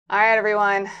All right,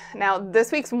 everyone. Now,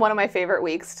 this week's one of my favorite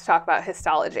weeks to talk about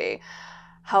histology.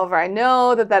 However, I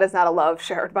know that that is not a love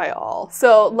shared by all.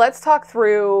 So let's talk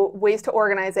through ways to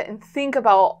organize it and think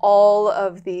about all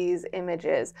of these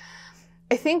images.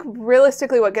 I think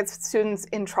realistically what gets students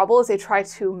in trouble is they try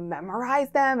to memorize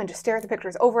them and just stare at the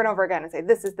pictures over and over again and say,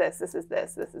 this is this, this is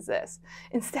this, this is this.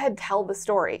 Instead, tell the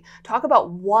story. Talk about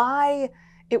why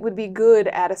it would be good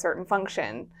at a certain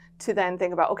function to then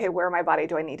think about, okay, where in my body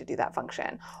do I need to do that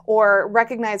function? Or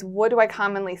recognize what do I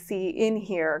commonly see in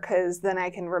here, because then I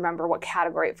can remember what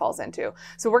category it falls into.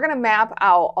 So we're gonna map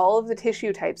out all of the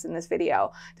tissue types in this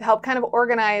video to help kind of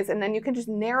organize, and then you can just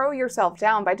narrow yourself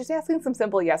down by just asking some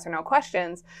simple yes or no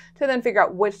questions to then figure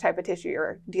out which type of tissue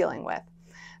you're dealing with.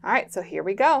 All right, so here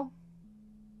we go.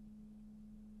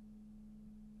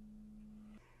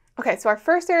 Okay, so our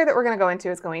first area that we're gonna go into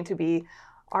is going to be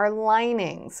our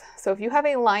linings. So if you have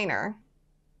a liner,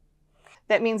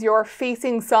 that means you're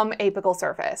facing some apical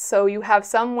surface. So you have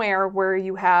somewhere where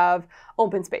you have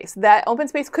open space. That open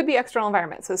space could be external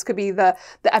environment. So this could be the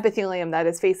epithelium that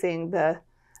is facing the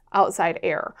outside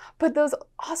air. But those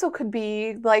also could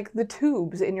be like the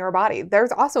tubes in your body.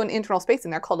 There's also an internal space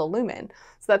in there called a lumen.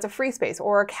 So that's a free space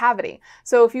or a cavity.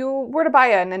 So if you were to buy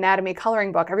an anatomy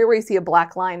coloring book, everywhere you see a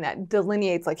black line that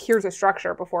delineates like here's a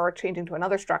structure before changing to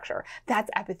another structure, that's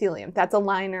epithelium. That's a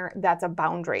liner, that's a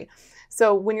boundary.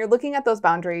 So when you're looking at those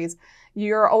boundaries,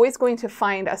 you're always going to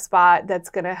find a spot that's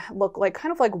going to look like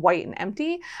kind of like white and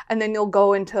empty, and then you'll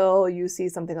go until you see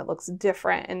something that looks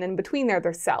different, and then between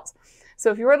there's cells. So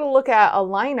if you were to look at a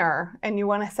liner and you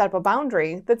want to set up a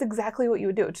boundary, that's exactly what you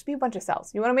would do. It'd just be a bunch of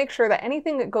cells. You want to make sure that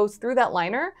anything that goes through that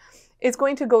liner is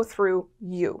going to go through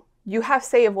you. You have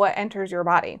say of what enters your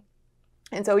body.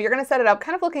 And so you're going to set it up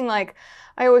kind of looking like,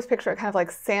 I always picture it kind of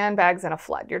like sandbags in a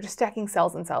flood. You're just stacking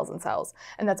cells and cells and cells,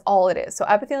 and that's all it is. So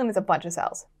epithelium is a bunch of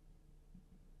cells.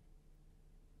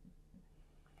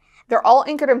 They're all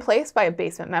anchored in place by a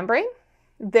basement membrane.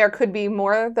 There could be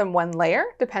more than one layer,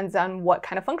 depends on what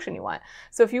kind of function you want.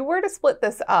 So if you were to split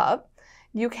this up,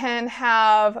 you can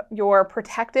have your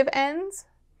protective ends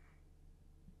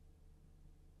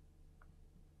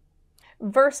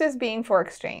versus being for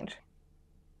exchange.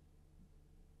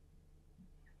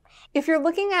 If you're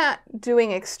looking at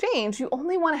doing exchange, you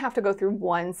only want to have to go through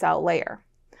one cell layer.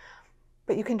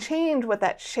 But you can change what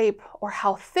that shape or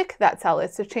how thick that cell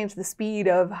is to change the speed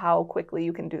of how quickly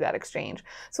you can do that exchange.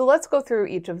 So let's go through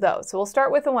each of those. So we'll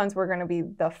start with the ones we're going to be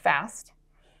the fast,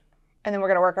 and then we're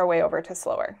going to work our way over to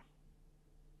slower.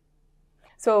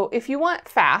 So if you want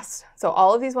fast, so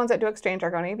all of these ones that do exchange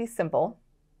are going to be simple.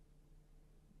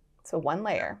 So one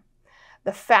layer.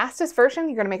 The fastest version,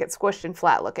 you're going to make it squished and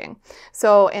flat looking.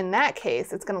 So in that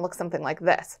case, it's going to look something like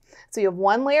this. So you have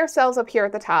one layer of cells up here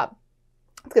at the top.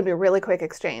 It's going to be a really quick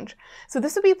exchange. So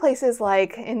this would be places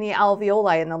like in the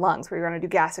alveoli in the lungs where you're going to do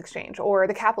gas exchange, or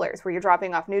the capillaries where you're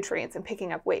dropping off nutrients and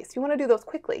picking up waste. You want to do those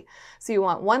quickly. So you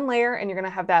want one layer, and you're going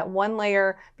to have that one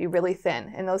layer be really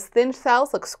thin. And those thin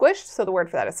cells look squished, so the word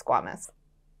for that is squamous.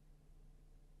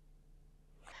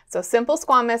 So simple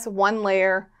squamous, one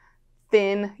layer,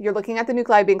 thin. You're looking at the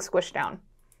nuclei being squished down.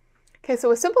 Okay, so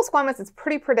with simple squamous, it's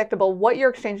pretty predictable what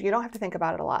you're exchanging. You don't have to think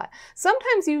about it a lot.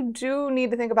 Sometimes you do need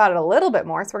to think about it a little bit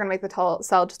more. So we're gonna make the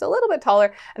cell just a little bit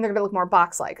taller, and they're gonna look more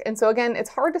box-like. And so again,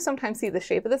 it's hard to sometimes see the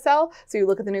shape of the cell. So you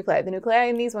look at the nuclei. The nuclei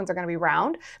in these ones are gonna be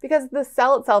round because the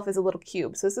cell itself is a little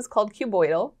cube. So this is called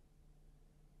cuboidal.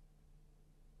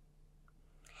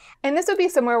 And this would be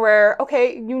somewhere where,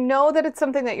 okay, you know that it's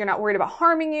something that you're not worried about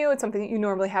harming you. It's something that you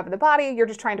normally have in the body. You're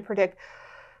just trying to predict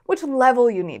which level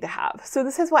you need to have. So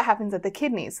this is what happens at the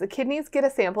kidneys. The kidneys get a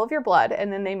sample of your blood,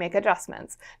 and then they make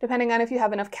adjustments, depending on if you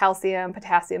have enough calcium,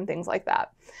 potassium, things like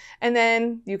that. And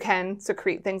then you can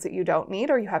secrete things that you don't need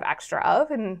or you have extra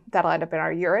of, and that'll end up in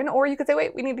our urine. Or you could say,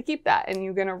 wait, we need to keep that, and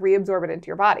you're gonna reabsorb it into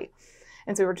your body.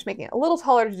 And so we're just making it a little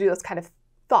taller to do those kind of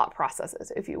thought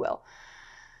processes, if you will.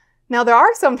 Now there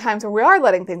are some times where we are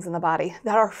letting things in the body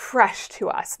that are fresh to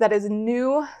us, that is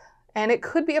new, and it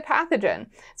could be a pathogen.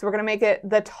 So we're going to make it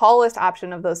the tallest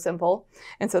option of those simple.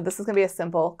 And so this is going to be a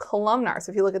simple columnar.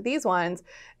 So if you look at these ones,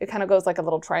 it kind of goes like a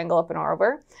little triangle up and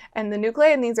over. And the nuclei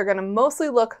in these are going to mostly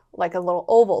look like a little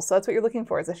oval. So that's what you're looking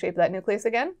for, is the shape of that nucleus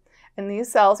again. And these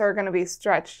cells are going to be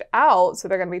stretched out, so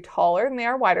they're going to be taller and they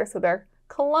are wider, so they're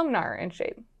columnar in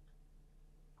shape.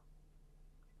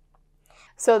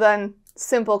 So then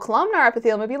simple columnar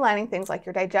epithelium would be lining things like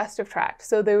your digestive tract.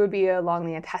 So they would be along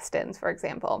the intestines, for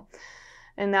example.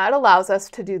 And that allows us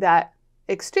to do that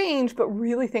exchange, but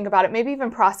really think about it, maybe even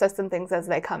process some things as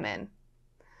they come in.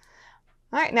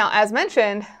 All right, now as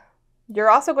mentioned, You're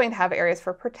also going to have areas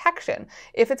for protection.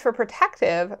 If it's for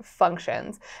protective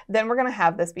functions, then we're going to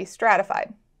have this be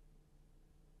stratified.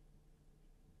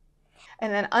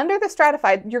 And then under the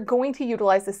stratified, you're going to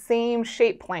utilize the same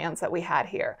shape plans that we had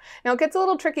here. Now it gets a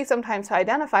little tricky sometimes to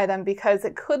identify them because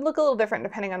it could look a little different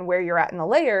depending on where you're at in the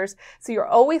layers. So you're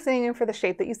always aiming for the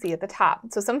shape that you see at the top.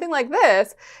 So something like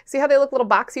this, see how they look a little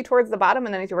boxy towards the bottom,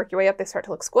 and then as you work your way up, they start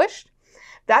to look squished?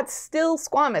 That's still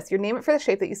squamous. You name it for the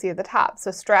shape that you see at the top. So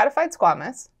stratified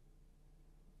squamous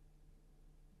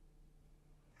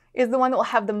is the one that will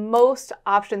have the most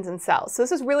options in cells. So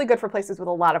this is really good for places with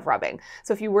a lot of rubbing.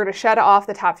 So if you were to shed off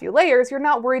the top few layers, you're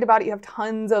not worried about it. You have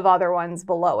tons of other ones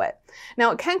below it.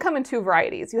 Now it can come in two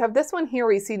varieties. You have this one here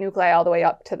where you see nuclei all the way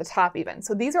up to the top even.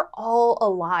 So these are all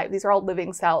alive. These are all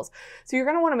living cells. So you're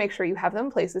going to want to make sure you have them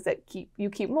in places that you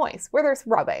keep moist, where there's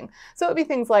rubbing. So it would be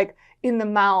things like in the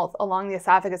mouth, along the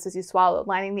esophagus as you swallow,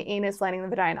 lining the anus, lining the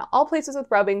vagina, all places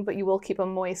with rubbing, but you will keep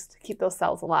them moist to keep those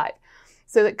cells alive.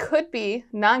 So it could be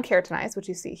non-keratinized, which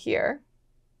you see here.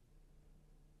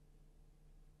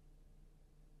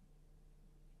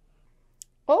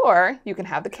 Or you can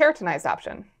have the keratinized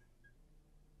option.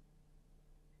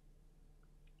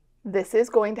 This is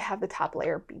going to have the top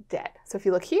layer be dead. So if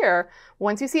you look here,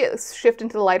 once you see it shift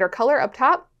into the lighter color up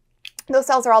top, those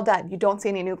cells are all dead. You don't see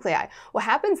any nuclei. What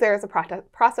happens there is a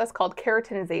process called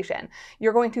keratinization.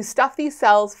 You're going to stuff these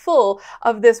cells full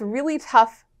of this really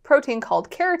tough protein called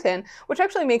keratin, which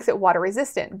actually makes it water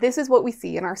resistant. This is what we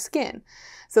see in our skin.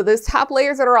 So those top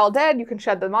layers that are all dead, you can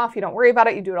shed them off. You don't worry about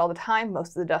it. You do it all the time.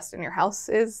 Most of the dust in your house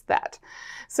is that.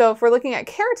 So if we're looking at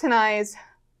keratinized,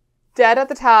 dead at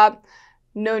the top,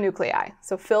 no nuclei,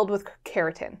 so filled with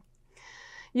keratin.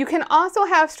 You can also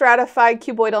have stratified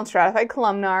cuboidal and stratified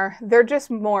columnar. They're just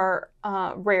more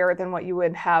rare than what you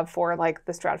would have for like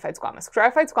the stratified squamous.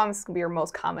 Stratified squamous can be your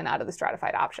most common out of the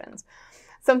stratified options.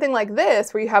 Something like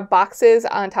this, where you have boxes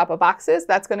on top of boxes,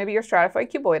 that's going to be your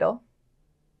stratified cuboidal.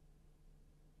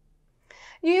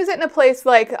 You use it in a place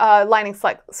like lining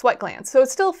sweat glands. So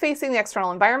it's still facing the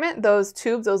external environment. Those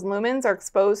tubes, those lumens are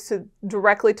exposed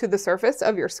directly to the surface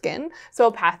of your skin.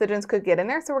 So pathogens could get in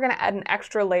there. So we're going to add an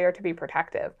extra layer to be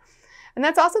protective. And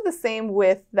that's also the same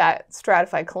with that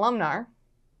stratified columnar.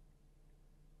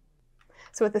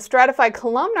 So with the stratified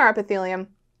columnar epithelium,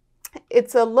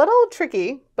 it's a little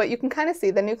tricky, but you can kind of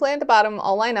see the nuclei at the bottom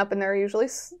all line up and they're usually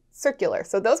circular.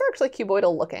 So those are actually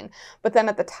cuboidal looking. But then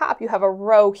at the top, you have a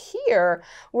row here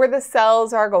where the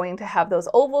cells are going to have those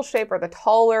oval shape or the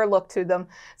taller look to them.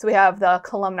 So we have the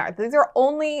columnar. These are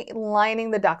only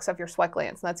lining the ducts of your sweat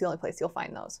glands, and that's the only place you'll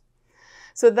find those.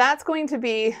 So that's going to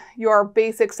be your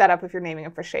basic setup if you're naming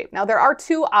them for shape. Now there are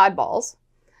two oddballs.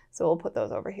 So we'll put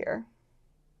those over here.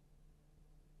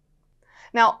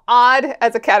 Now, odd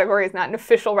as a category is not an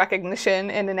official recognition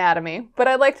in anatomy, but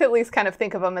I like to at least kind of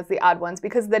think of them as the odd ones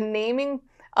because the naming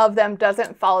of them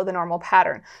doesn't follow the normal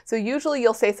pattern. So usually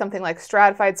you'll say something like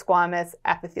stratified squamous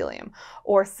epithelium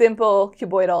or simple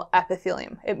cuboidal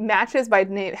epithelium. It matches by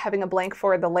having a blank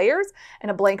for the layers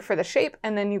and a blank for the shape,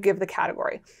 and then you give the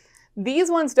category. These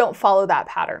ones don't follow that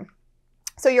pattern.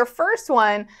 So your first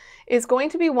one is going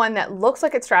to be one that looks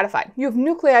like it's stratified. You have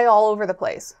nuclei all over the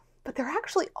place, but they're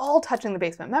actually all touching the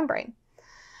basement membrane.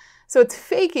 So it's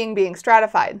faking being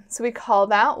stratified. So we call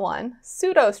that one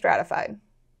pseudo-stratified.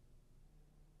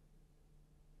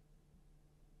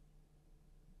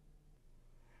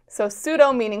 So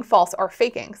pseudo meaning false or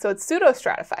faking. So it's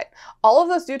pseudo-stratified. All of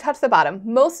those do touch the bottom.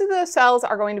 Most of the cells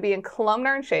are going to be in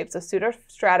columnar in shape, so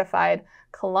pseudo-stratified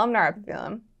columnar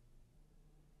epithelium.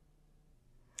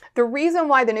 The reason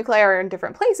why the nuclei are in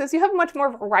different places, you have much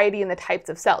more variety in the types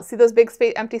of cells. See those big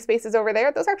empty spaces over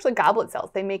there? Those are actually goblet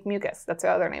cells. They make mucus. That's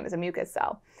their other name, is a mucus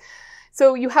cell.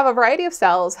 So you have a variety of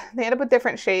cells. They end up with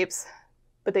different shapes,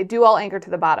 but they do all anchor to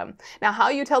the bottom. Now, how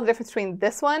you tell the difference between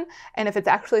this one and if it's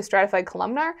actually stratified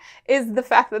columnar is the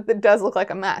fact that it does look like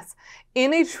a mess.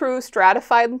 In a true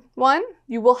stratified one,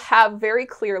 you will have very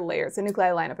clear layers. The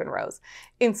nuclei line up in rows.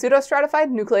 In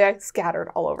pseudo-stratified, nuclei scattered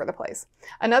all over the place.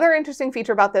 Another interesting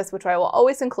feature about this, which I will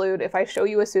always include if I show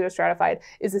you a pseudo-stratified,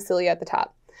 is the cilia at the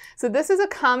top. So this is a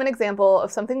common example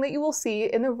of something that you will see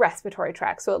in the respiratory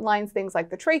tract. So it lines things like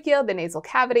the trachea, the nasal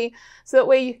cavity, so that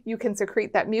way you can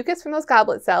secrete that mucus from those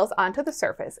goblet cells onto the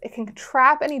surface. It can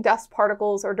trap any dust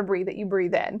particles or debris that you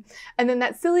breathe in. And then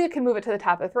that cilia can move it to the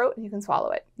top of the throat and you can swallow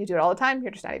it. You do it all the time,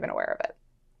 you're just not even aware of it.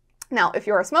 Now, if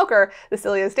you're a smoker, the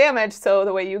cilia is damaged, so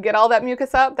the way you get all that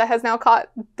mucus up that has now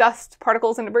caught dust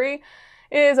particles and debris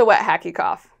is a wet, hacky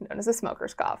cough, known as a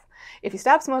smoker's cough. If you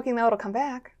stop smoking, though, it'll come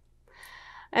back.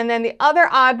 And then the other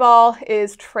oddball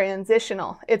is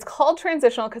transitional. It's called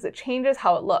transitional because it changes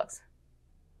how it looks.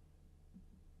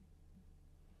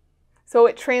 So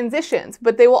it transitions,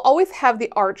 but they will always have the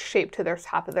arch shape to their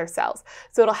top of their cells.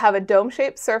 So it'll have a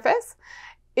dome-shaped surface.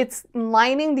 It's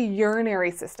lining the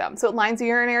urinary system. So it lines the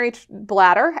urinary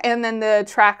bladder and then the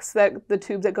tracts, the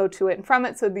tubes that go to it and from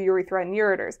it, so the urethra and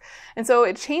ureters. And so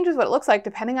it changes what it looks like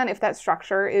depending on if that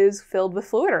structure is filled with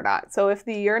fluid or not. So if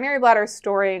the urinary bladder is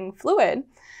storing fluid,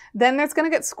 then it's going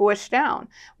to get squished down.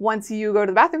 Once you go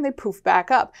to the bathroom, they poof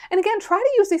back up. And again, try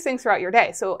to use these things throughout your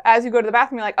day. So as you go to the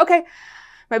bathroom, you're like, okay,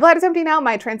 my bladder's empty now,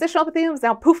 my transitional epithelium is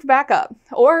now poofed back up.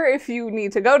 Or if you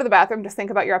need to go to the bathroom, just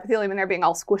think about your epithelium and they're being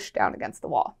all squished down against the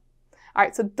wall. All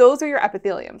right, so those are your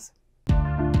epitheliums.